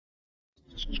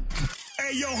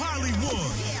Hey, yo,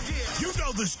 Hollywood, you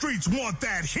know the streets want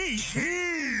that heat.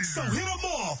 So hit them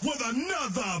off with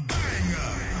another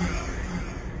banger.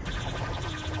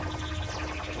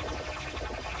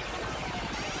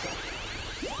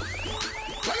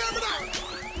 Well, hear me now.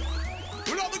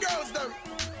 We love the girls, them.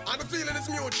 And the feeling is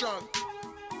mutual.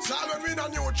 So when we in a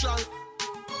neutral,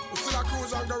 we still a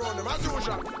cruise and go around them as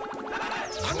usual.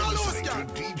 And all those guys.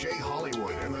 DJ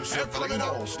Hollywood and the Supreme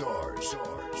All-Stars.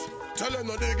 Tell them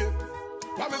no digging.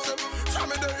 What me say? From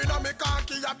me there inna me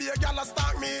khaki, a be a gyal a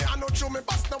stalk me. I know through me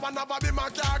pass, no one ever be my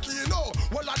khaki. No,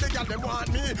 all of the gyal them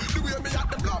want me. The way me at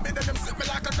them blow me, then them sit me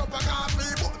like a cup of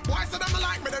coffee. But why say them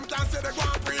like me? Them can't say they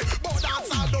want free. But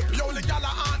that's all up, yo, the gyal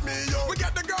a haunt me, yo. We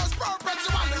get the girls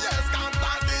perpetually, yes, can't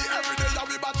stand me. Every day I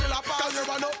be battle a party. Cause you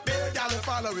run up, big gyal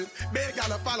follow it, big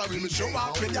gyal follow me. Me show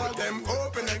off me gyal them,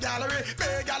 open the gallery.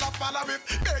 Big gyal follow me,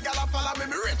 big gyal follow me.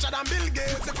 Me richer than Bill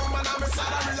Gates. If a man have me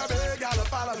salary, a big gyal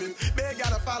follow me, big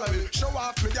gyal follow me. Show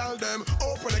off me gyal them,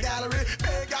 open the gallery.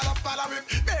 Big gyal follow me,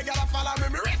 big gyal follow me.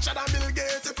 Me richer than Bill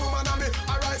Gates. If a man have me,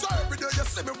 alright. So every day you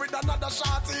see me with another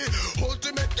shorty.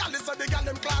 Ultimate gyal is so the gyal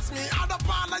them class me. Other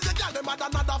part of the gyal them had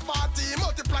another 40.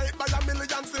 Multiply it by a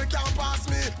million, still can't pass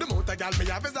me. The amount of gyal me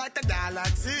have is like a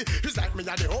galaxy. It's like me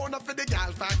a the owner for the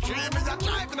gyal factory. Me a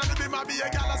driving on the beam, I be a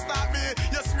gyal a stop me.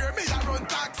 You swear me a run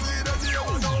taxi. Does you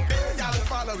know big gyal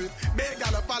follow it, big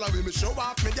gyal follow me. Me show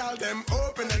off me gyal them,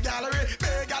 open the gallery.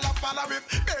 Big gyal follow me,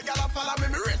 big gyal follow me.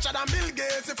 Me richer than Bill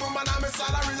Gates. If a man have me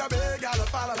salary, a big gyal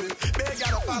follow me, big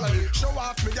gyal follow me. Show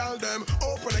off me gyal them,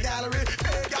 open the gallery.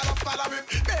 Big gyal follow me,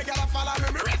 big gyal follow me.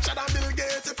 Me richer than Bill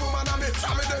Gates. If a man have me, so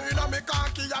me there inna me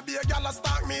khaki, a be a gyal a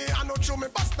stalk me. I know through me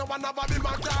pass, no one ever be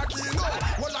my khaki. No,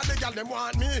 all of the gyal them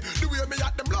want me. The way me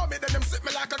at them blow me, then them sit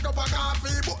me like a cup of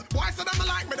coffee. But why say them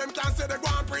like me? Them can't say they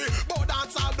want free. But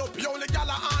dance all up, you only gyal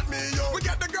a haunt me, yo. We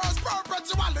get the girls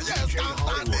perpetually, yes, can't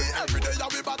stand me. Every day I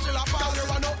be battle a party. You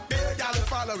run up, big gyal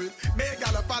follow it, big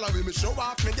gyal follow me. Me show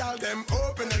off me gyal them,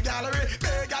 open the gallery.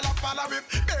 Big gyal follow me,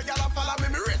 big gyal follow me.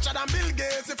 Me richer than Bill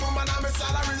Gates. If a man have me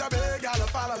salary, a big gyal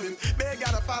follow me, big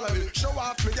gyal follow me. Show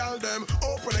off me gyal them,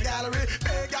 open the gallery.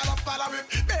 Big gyal follow me,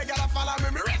 big gyal follow me.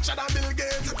 Me richer than Bill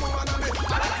Gates. If a man have me.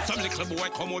 Some little boy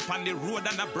come out on the road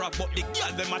and a brag, but the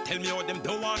girl them a tell me how them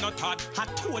don't want no thought. I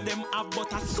told them have,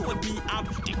 but I sold me up.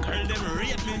 The girl them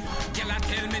rate me. Girl a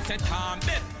tell me say Tom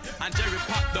dead, and Jerry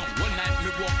pop down. One night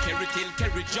me walk Kerry till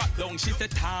Kerry drop down. She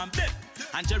said Tom dead,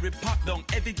 and Jerry pop down.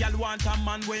 Every girl want a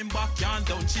man when back and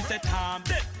down. She said Tom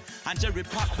dead, and Jerry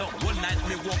pop down. One night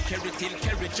me walk Kerry till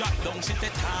Kerry drop down. She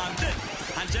said Tom dead,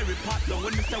 and Jerry pop down.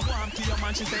 When me say warm to your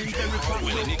man, she say Jerry pop down.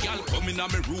 When any girl come in my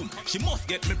room, she must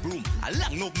get me broom. I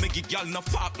long enough me give girl no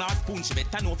fork no spoon. She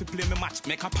better know if you play me match,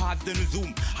 make her pause then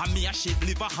zoom. And me a shit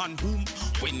live a hand boom.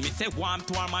 When me say warm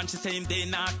to her man, she say him they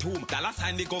not home. Dalla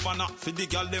sign the governor for the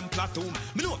girl them platoon.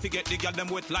 Me know if you get the girl them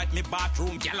wet like me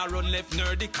bathroom. Girl a run left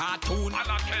nerdy cartoon. And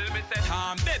I tell me say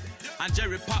Tom dead, and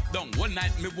Jerry pop down. One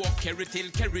night me walk Kerry till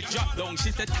Kerry drop down.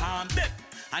 She said Tom dead,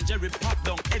 and Jerry pop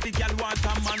down. Every girl want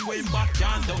a man way back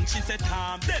and down. She said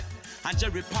Tom dead, and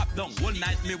Jerry pop down. One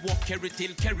night me walk Kerry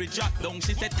till Kerry drop down.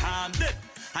 She said Tom dead,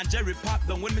 and Jerry pop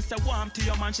down. When me say warm to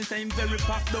your man, she say him very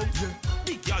pop down. Yeah.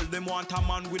 The girl them want a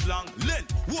man with long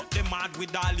length. What them mad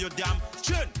with all your damn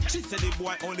strength. She said the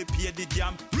boy only pay the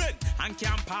damn rent and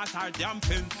can't pass her damn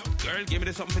fence. Girl, give me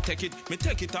the something to take it. Me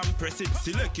take it and press it,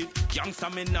 select it. Youngster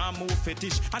me nah move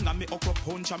fetish. And I me okra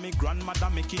punch and me grandmother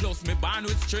make it. Lost me born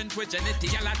with strength with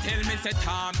genetic. Girl, I tell me say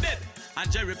Tom dead,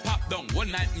 and Jerry pop down.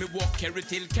 One night me walk Kerry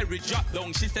till Kerry drop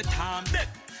down. She said Tom dead,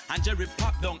 and Jerry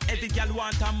pop down. Every girl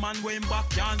want a man way back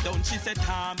and down. She said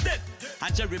Tom dead,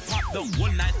 and Jerry pop down.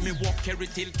 One night me walk Kerry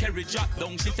till Kerry drop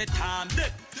down. She said Tom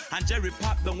dead, and Jerry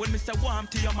pop down. When me say warm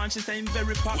to your man, she say him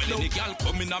very pop down. When any girl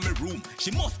come in my room,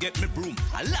 she must get me broom.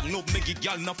 I long love me give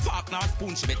girl no fork no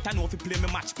spoon. She better know if you play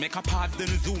me match, make her pause then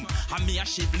zoom. And me a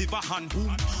shit live a hand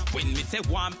boom. When me say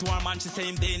warm to her man, she say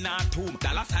him they not home.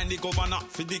 Dalla sign the governor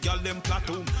for the girl them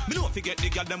platoon. Me know if you get the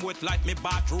girl them wet like me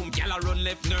bathroom. Girl a run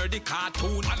left nerdy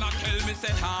cartoon. And I tell me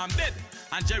say Tom dead,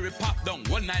 and Jerry pop down.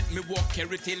 One night me walk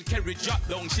Kerry till Kerry drop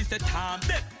down. She said Tom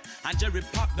dead, and Jerry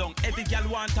pop down. Every girl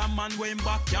want a man way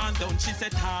back and down. She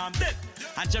said Tom dead,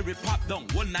 and Jerry pop down.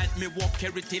 One night me walk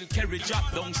Kerry till Kerry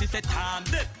drop down. She said Tom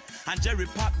dead, and Jerry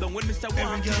pop down. When me say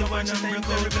warm to your man, she say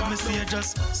very pop down. See you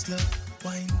just slow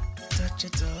wine, touch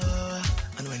it up,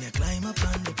 and when you climb up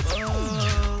on the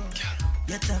pole,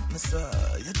 you tap me so,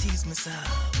 you tease me so,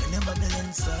 when you're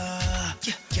bubbling so,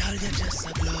 girl, you just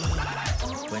a glow.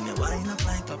 When you wind up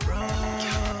like a pro,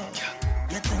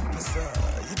 You tempt me so,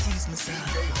 you tease me so.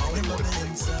 Never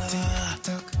been so.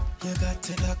 Tick-tock, you got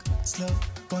to look slow,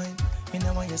 wine. Me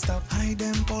know when you stop, hide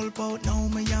them pulp out. Now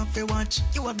me have to watch.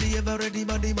 You have the ever ready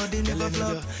body never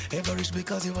flop. Ever rich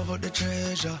because you have all the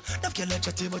treasure. Love you like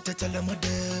chatty but you tell them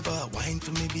whatever. Wine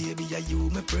for me baby, yeah you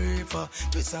me pray for.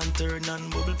 Twist and turn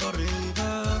and bubble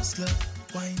forever. Slow,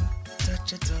 wine,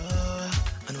 touch your toe.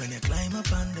 And when you climb up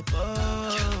on the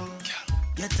pole,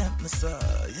 you tempt me so,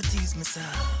 you tease me so.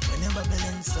 When you're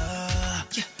bubbling so,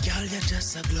 girl you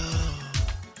just a glow.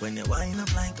 When you wind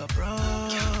up like a pro,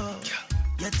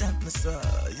 you tempt me so,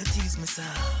 you tease me so.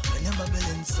 When you're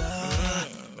bubbling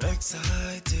so,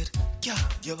 excited. Yeah,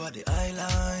 your body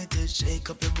highlighted. Shake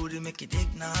up your booty, make it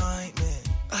ignite me.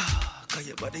 Cause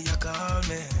your body you call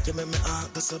me. You make me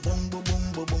go so boom boom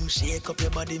boom boom boom. Shake up your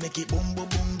body, make it boom boom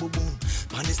boom boom boom.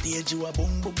 On the stage you a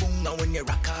boom boom boom. Now when you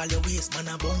rock all your waist,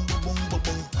 man a boom boom boom boom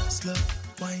boom. Slow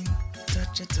wine,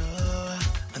 touch your toe.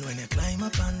 And when you climb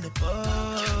up on the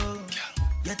pole,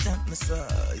 you tempt me so,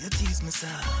 you tease me so.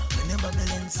 When you're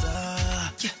bubbling so,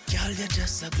 girl you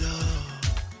just a glow.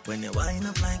 When you wind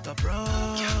up like a pro,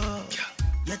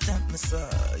 you tempt me so,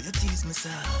 you tease me so.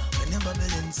 When you're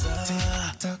bubbling so,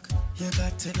 tick-tock, you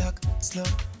got to look slow,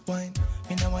 wine.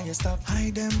 Me know when you stop,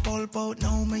 hide them pulp out.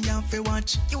 Now me have to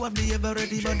watch. You have the ever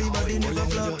ready body never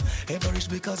flop. Ever rich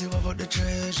because you have all the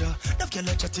treasure. Love you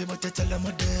like chatty but you tell them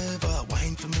whatever.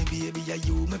 Wine for me baby, yeah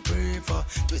you me pray for.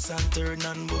 Twist and turn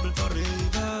and bubble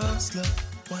forever. Slow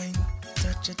wine,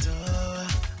 touch your toe.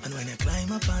 And when you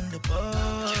climb up on the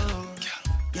pole,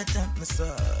 you tempt me so,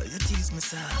 you tease me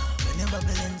so. When you're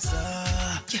bubbling so,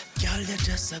 girl you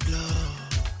just a glow.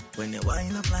 When you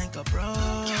wind up like a pro,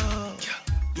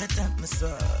 you tempt me so,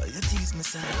 you tease me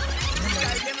so.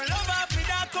 Girl them love up me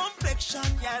that complexion.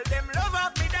 Girl them love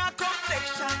up me that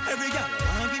complexion. Every girl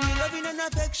want give me loving and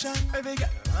affection. Every girl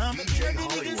want me every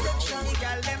nigga section.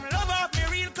 Girl them love up me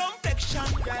real complexion.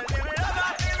 Girl them love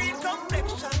up me real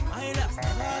complexion. My love's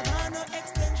never got no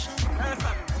extension.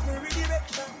 Every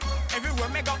direction. Everywhere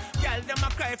me go, girl them a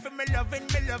cry for me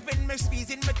loving, me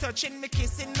squeezing, me touching, me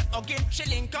kissing, me hugging. She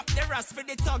link up the rest for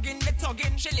the tugging, the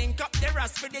tugging. She link up the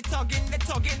rest for the tugging, the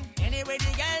tugging. Anyway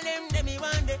the girl them me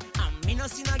want it. And me no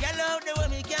see no girl out the way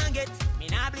me can get. Me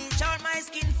nah bleach out my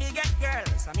skin fi get girl.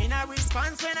 So me nah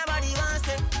response when nobody wants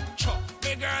it. Cho,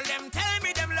 the girl them tell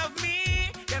me them love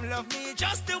me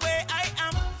just the way I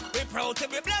am. We proud to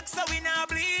be black so we nah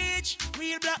bleach.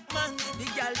 Real black man, the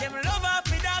girl them love up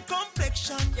me that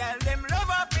complexion. Girl them love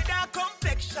up me that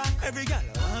complexion. Every girl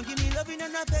want give me loving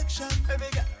and affection. Every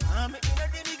girl want me in the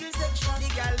middle section. The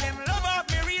girl them love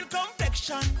up me real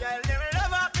complexion. Girl them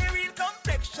love up me real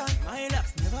complexion. My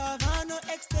lips never have no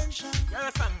extension.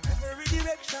 Girl from every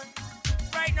direction.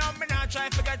 Right now, me not try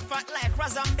to get fat like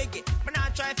Razam Biggie. Me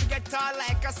not try to get tall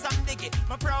like a Sam Diggy.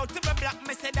 Me proud to be black,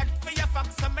 me say that for your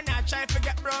facts. So me not try to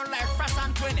get brown like Frost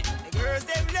and Twinny. The girls,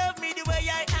 them love me the way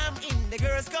I am. In the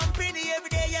girls' company every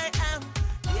day I am.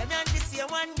 Yeah, man, this year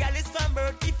one girl is from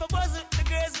birth. If I wasn't, the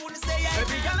girls wouldn't say I am.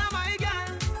 Every girl am my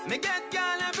girl. Me get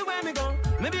girl everywhere me go.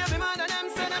 Maybe every man of them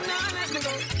say them not let me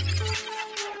go.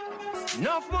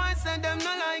 Enough boys say them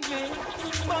not like me,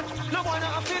 but no one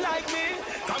feel like me.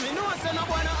 Cause me know say no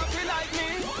one feel like me.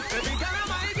 Every girl am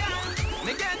my girl.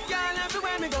 Me get girl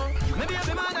everywhere me go. Maybe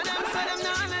every man of them say them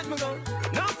not let me go.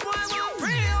 Enough boy want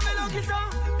free, oh me lucky so.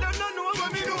 Them don't know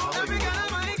what me do. Every girl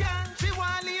am my girl. She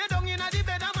want lay down in the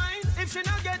bed of mine. If she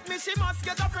not get me, she must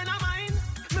get a friend of mine.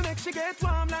 Me make she get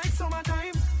warm like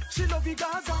summertime. She love you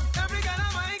Gaza. Every girl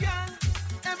am my girl.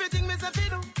 Everything me say fi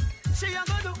do, she a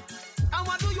go do. And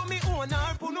what do you me own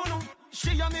her pununu?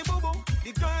 She a me boo boo.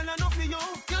 The girl enough for you.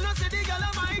 You know see the girl a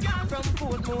my girl. From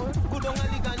Portmore, good on a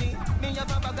ligani. Me a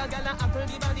bag a girl a apple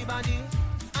the body.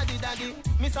 Addy daddy,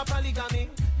 miss a polygamy.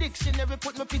 Dictionary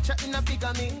put my picture in a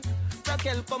bigamy.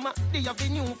 Raquel come a day of the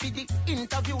new for the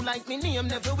interview like me name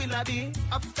never will I be.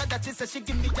 After that she say she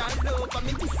give me her love and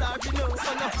me decide you know.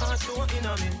 So no heart no in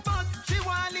a me. But she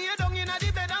want lay down in a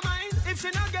the bed of mine. If she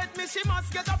not get me, she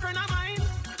must get a friend of mine.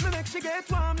 Me make she get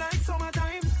warm like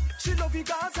summertime. She love you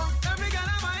Gaza. Every girl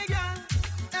a my girl.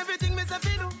 Everything me say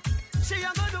fi do, she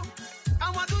a go do.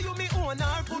 And what do you me own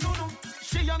her pununu?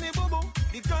 She a me boo boo.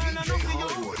 The girl a love for you.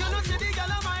 You know see the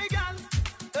girl a my girl.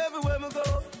 Everywhere me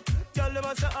go, girl them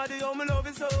a say Adi how me love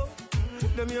you so.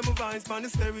 Them hear my voice on the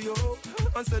stereo,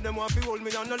 and say them want to hold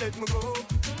me and not let me go.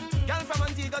 Girl from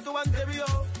Antigua to Ontario,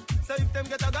 so if them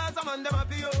get a Gaza man them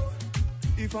happy yo.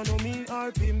 If I know me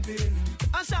or pimpin',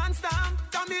 a Sean Stamp,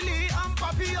 Tommy Lee and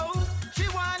Papi yo. She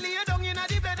want lay down in a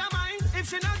the bed of mine. If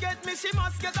she not get me, she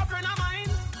must get a friend of mine.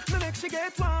 Me make she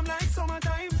get warm like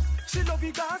summertime. She love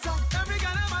you Gaza. Every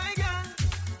girl a my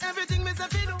girl. Everything me say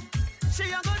fi do,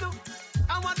 she a go do.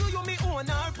 I want do you me own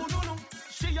her pununu.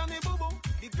 She a me boo boo.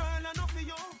 The girl enough for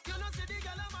you.